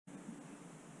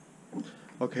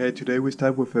Okay, today we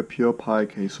start with a pure pi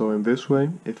case, so in this way,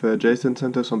 if the adjacent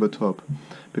center is on the top.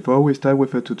 Before we start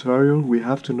with the tutorial, we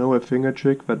have to know a finger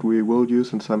trick that we will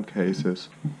use in some cases.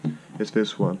 It's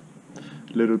this one.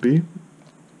 Little b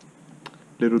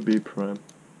prime,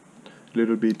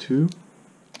 little b2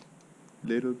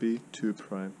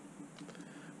 prime.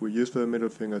 We use the middle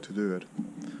finger to do it.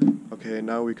 Okay,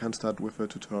 now we can start with the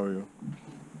tutorial.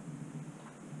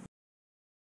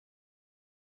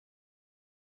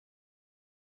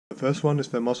 The first one is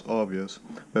the most obvious,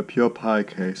 the pure pi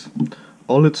case.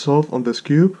 All it's solved on the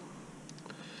Skewb,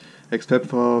 except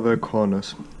for the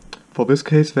corners. For this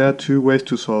case there are two ways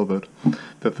to solve it.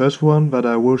 The first one that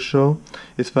I will show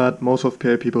is that most of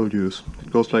PA people use.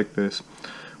 It goes like this.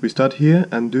 We start here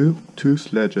and do two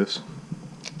sledges.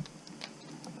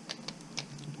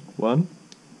 1,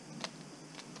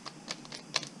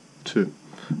 2,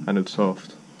 and it's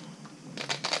solved.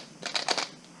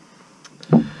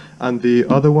 And the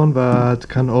other one that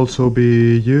can also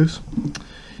be used,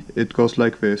 it goes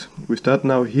like this. We start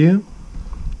now here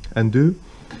and do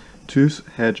two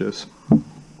hedges.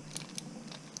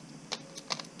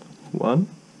 1,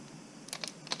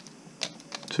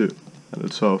 2, and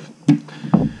it's solved.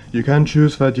 You can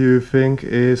choose what you think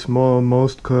is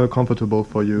most comfortable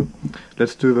for you.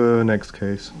 Let's do the next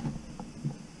case.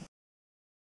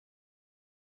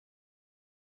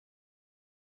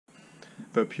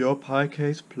 The pure pi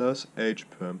case plus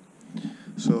H-perm.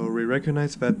 So we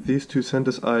recognize that these two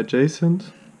centers are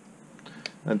adjacent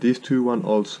and these two one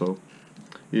also.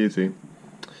 Easy.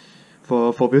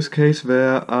 For this case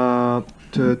there are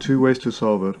two ways to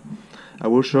solve it. I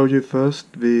will show you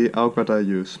first the arc that I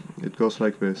use. It goes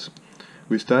like this.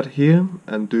 We start here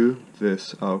and do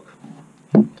this arc.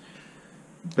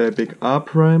 The big R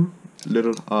prime,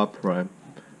 little r prime.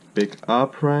 Big R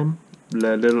prime,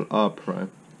 little r prime.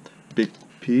 Big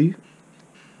P,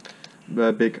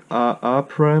 the big R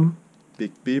prime,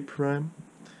 big B prime,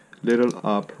 little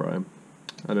r prime,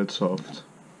 and it's solved.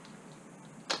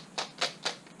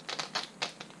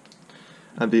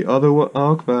 And the other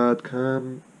arc that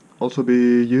can also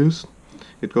be used,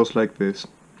 it goes like this.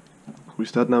 We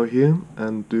start now here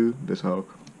and do this arc.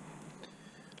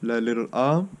 Little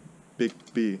r, big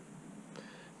B,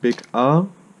 big R,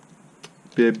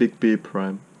 big B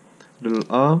prime, little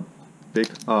r, big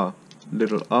R,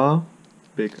 little r,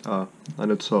 big R,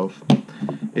 and it's solved.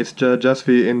 It's just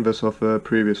the inverse of the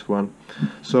previous one.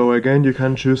 So again, you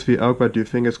can choose the arc that you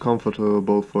think is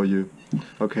comfortable for you.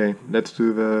 Okay, let's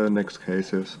do the next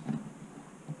cases.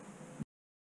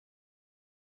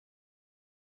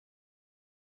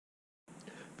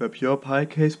 The pure pi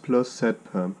case plus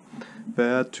Z-Perm.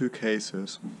 There are two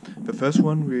cases. The first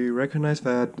one, we recognize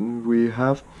that we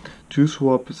have two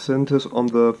swap centers on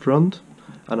the front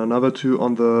and another two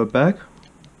on the back.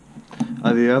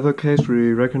 And the other case,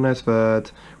 we recognize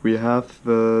that we have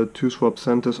the two swap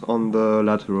centers on the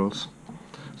laterals.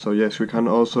 So yes, we can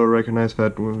also recognize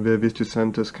that these two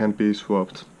centers can be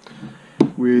swapped.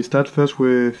 We start first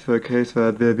with a case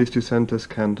that these two centers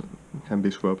can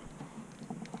be swapped.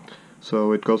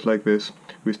 So it goes like this.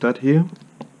 We start here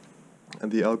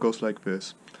and the arc goes like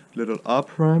this. Little r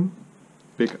prime,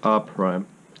 big R prime,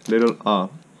 little r,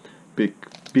 big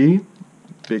B,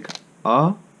 big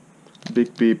R,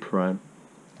 big B prime,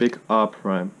 big R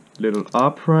prime, little r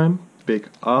prime, big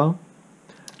R,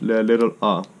 little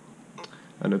r,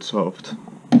 and it's solved.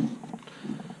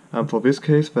 And for this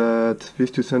case that these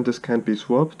two centers can't be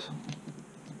swapped,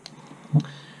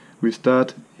 we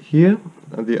start here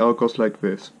and the arc goes like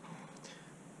this.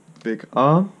 Big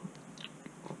R,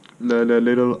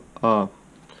 little r,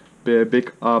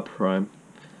 big R prime,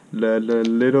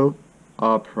 little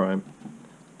r prime,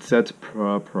 Z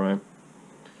prime,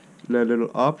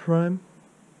 little r prime,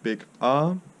 big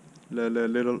R,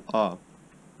 little r,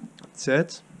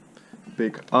 Z,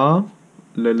 big R,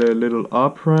 little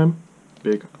r prime,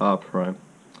 big R prime,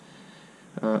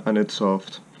 and it's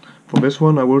solved. For this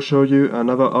one I will show you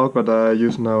another arc that I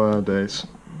use nowadays.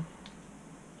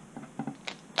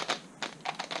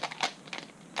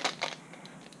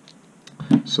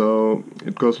 So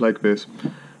it goes like this.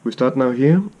 We start now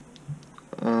here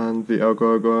and the arc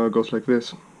goes like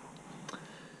this.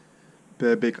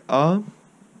 The big R,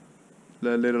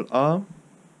 little r,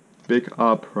 big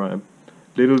R prime,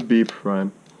 little B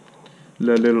prime,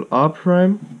 little R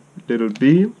prime, little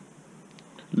B,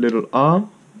 little R,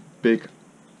 big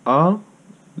R,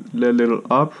 little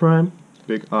R prime,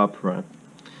 big R prime,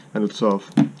 and it's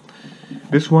solved.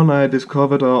 This one I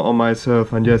discovered on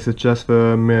myself, and yes, it's just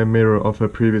the mirror of a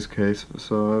previous case.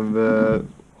 So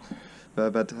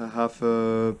that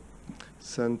have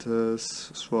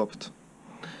centers swapped.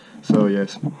 So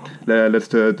yes, let's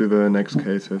do the next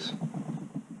cases.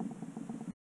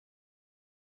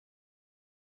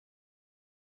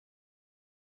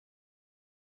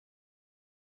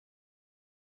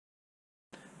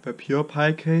 The pure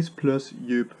pi case plus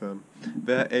U-Perm.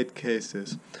 There are 8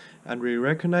 cases, and we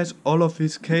recognize all of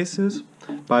these cases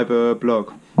by the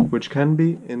block, which can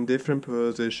be in different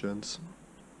positions.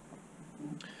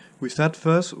 We start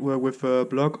first with a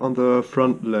block on the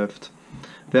front left.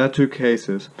 There are 2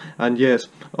 cases, and yes,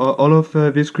 all of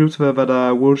these groups that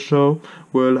I will show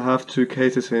will have 2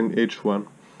 cases in each one.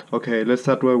 Okay, let's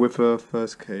start with the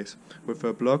first case, with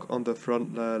a block on the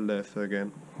front left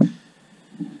again.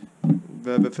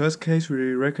 The first case,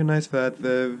 we recognize that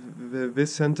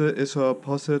this center is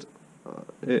opposite,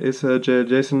 is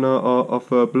adjacent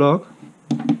of a block,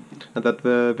 and that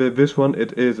this one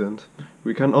it isn't.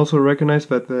 We can also recognize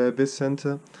that this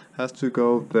center has to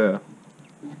go there.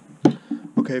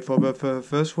 Okay, for the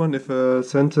first one, if a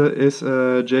center is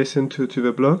adjacent to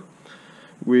the block,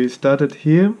 we start it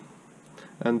here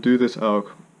and do this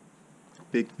arc.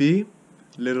 Big B,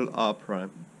 little r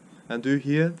prime, and do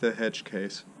here the hedge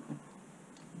case.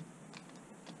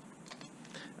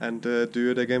 And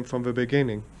do it again from the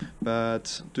beginning,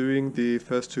 but doing the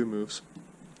first 2 moves.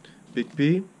 Big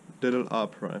B, little r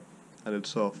prime, and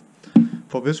it's off.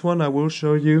 For this one I will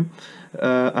show you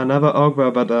another arc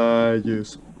that I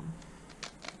use.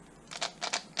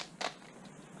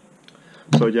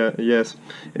 So yeah, yes,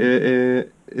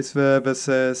 it's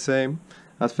the same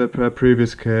as the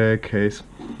previous case,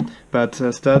 but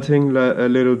starting a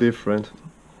little different.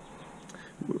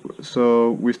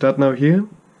 So we start now here,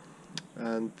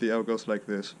 and the arc goes like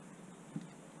this.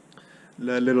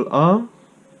 Little r,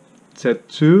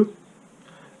 Z2,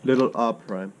 little r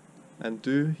prime, and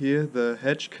do here the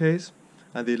hedge case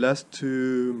and the last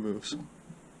 2 moves,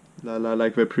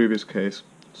 like the previous case.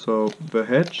 So the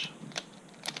hedge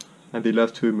and the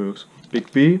last 2 moves,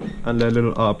 big B and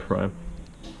little r prime,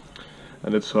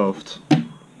 and it's solved.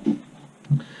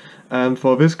 And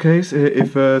for this case,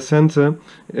 if a center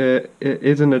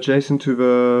isn't adjacent to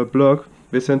the block,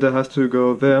 this center has to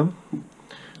go there.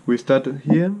 We start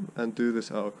here and do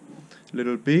this arc.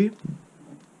 Little b,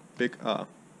 big R,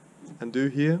 and do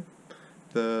here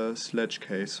the sledge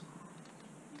case.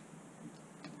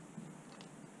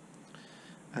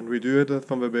 And we do it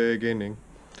from the beginning,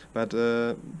 but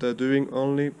they're doing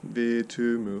only the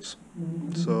 2 moves.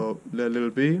 So little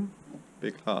b,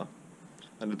 big R,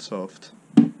 and it's solved.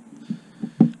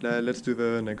 Let's do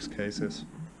the next cases.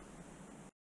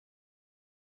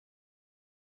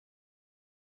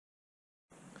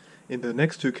 In the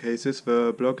next 2 cases,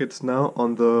 the block is now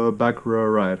on the back row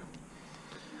right.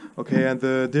 Okay, and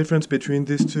the difference between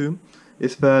these 2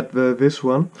 is that this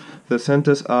one, the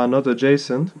centers are not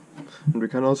adjacent, and we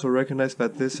can also recognize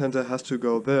that this center has to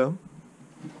go there.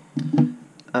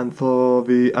 And for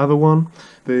the other one,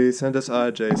 the centers are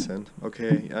adjacent.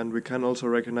 Okay, and we can also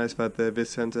recognize that this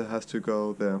center has to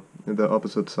go there, in the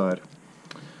opposite side.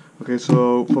 Okay,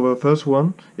 so for the first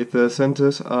one, if the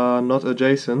centers are not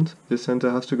adjacent, this center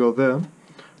has to go there.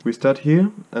 We start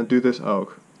here and do this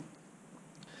arc.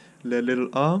 Little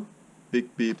r,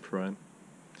 big B prime.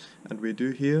 And we do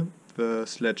here the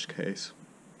sledge case.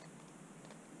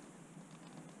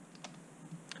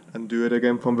 And do it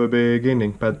again from the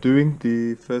beginning, but doing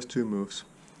the first 2 moves.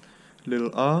 Little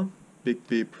r, big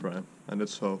B prime, and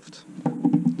it's solved.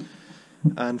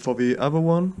 And for the other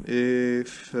one,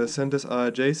 if centers are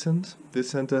adjacent, this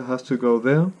center has to go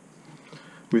there.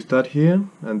 We start here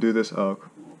and do this arc.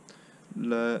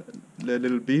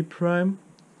 Little b prime,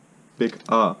 big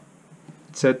R,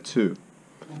 Z2,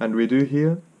 and we do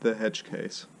here the hedge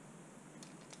case.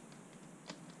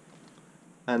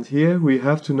 And here we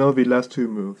have to know the last 2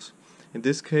 moves. In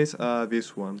this case are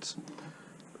these ones.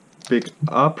 Big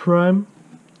R prime,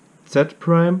 Z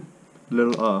prime,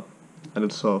 little r, and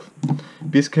it's solved.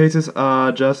 These cases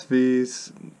are just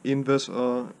these inverse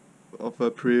of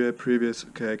a previous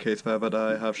case that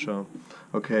I have shown.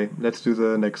 Okay, let's do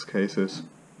the next cases.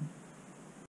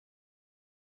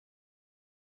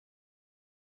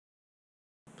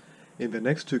 In the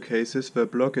next 2 cases, the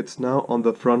block is now on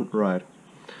the front right.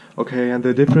 Okay, and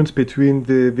the difference between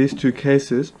these 2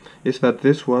 cases is that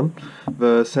this one,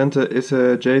 the center is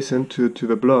adjacent to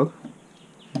the block,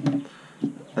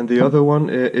 and the other one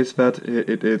is that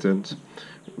it isn't.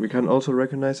 We can also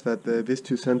recognize that these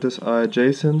 2 centers are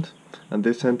adjacent, and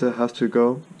this center has to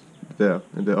go there,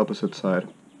 in the opposite side.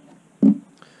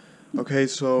 Okay,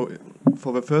 so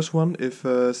for the first one, if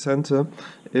a center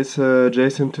is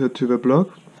adjacent to the block,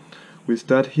 we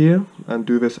start here and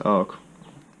do this arc.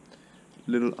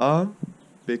 Little r,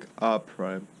 big R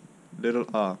prime, little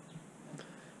r.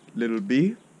 little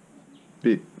b,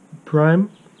 b prime,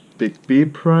 big B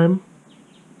prime,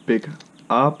 big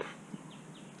R,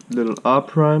 little r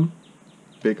prime,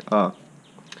 big R,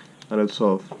 and it's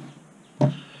solved.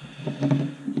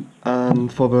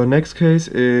 And for the next case,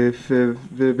 if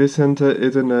this center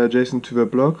isn't adjacent to the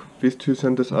block, these two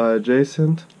centers are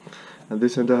adjacent, and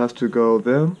this center has to go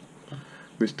there.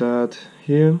 We start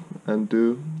here and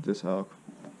do this arc.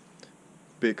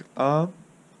 Big R,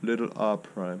 little r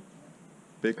prime,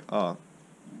 big R,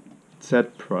 Z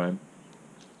prime,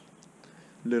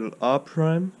 little r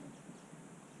prime,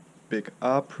 big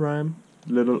R prime,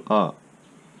 little r,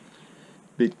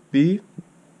 big B,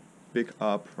 big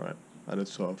R prime, and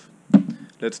it's solved.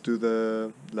 Let's do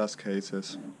the last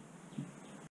cases.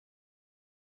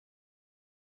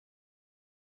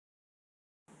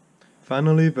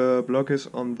 Finally, the block is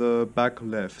on the back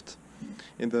left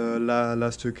in the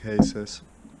last two cases.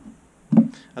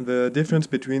 And the difference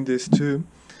between these two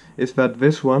is that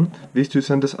these two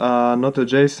centers are not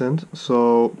adjacent,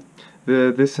 so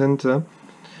this center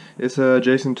is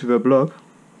adjacent to the block,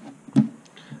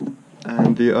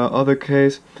 and the other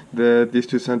case, these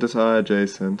two centers are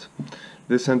adjacent.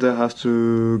 This center has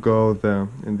to go there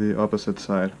in the opposite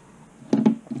side.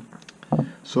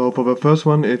 So for the first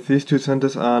one, if these two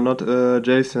centers are not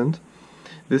adjacent,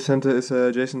 this center is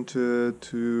adjacent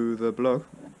to the block.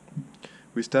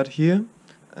 We start here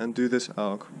and do this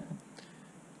arc.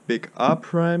 Big R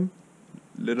prime,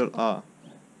 little r,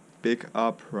 big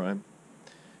R prime,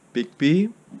 big B,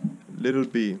 little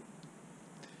b,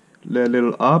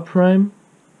 little r prime,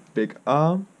 big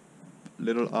R,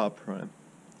 little r prime,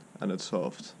 and it's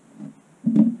solved.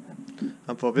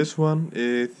 And for this one,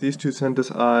 if these two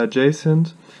centers are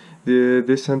adjacent,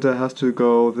 this center has to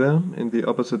go there in the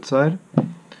opposite side.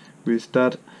 We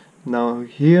start now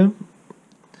here,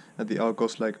 and the arc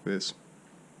goes like this.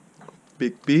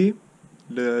 Big B,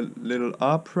 little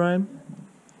r prime,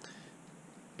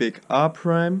 big R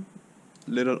prime,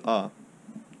 little r,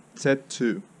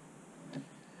 Z2,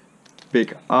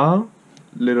 big R,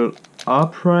 little r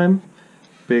prime,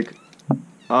 big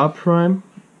R prime,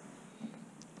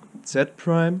 Z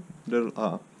prime, little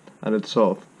r, and it's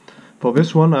solved. For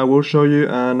this one I will show you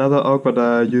another arc that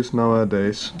I use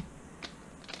nowadays.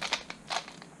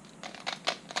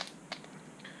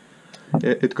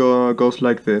 It goes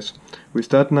like this. We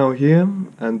start now here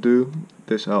and do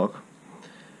this arc.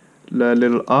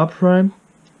 Little r prime,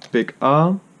 big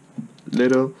R,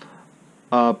 little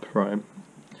r prime,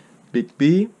 big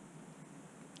B,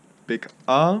 big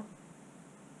R,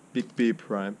 big B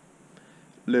prime,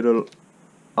 little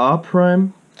R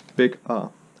prime, big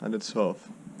R, and it's solved.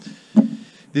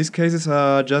 These cases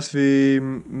are just the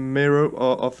mirror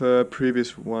of the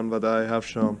previous one that I have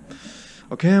shown.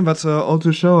 Okay, and that's all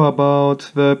to show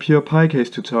about the pure pi case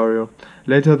tutorial.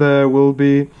 Later there will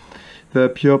be the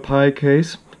pure pi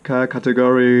case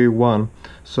category 1.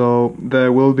 So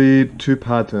there will be two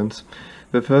patterns.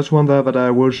 The first one that I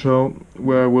will show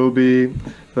will be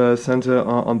the center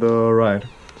on the right.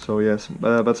 So yes,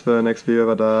 that's the next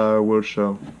video that I will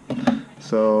show.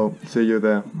 So see you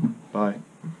there. Bye.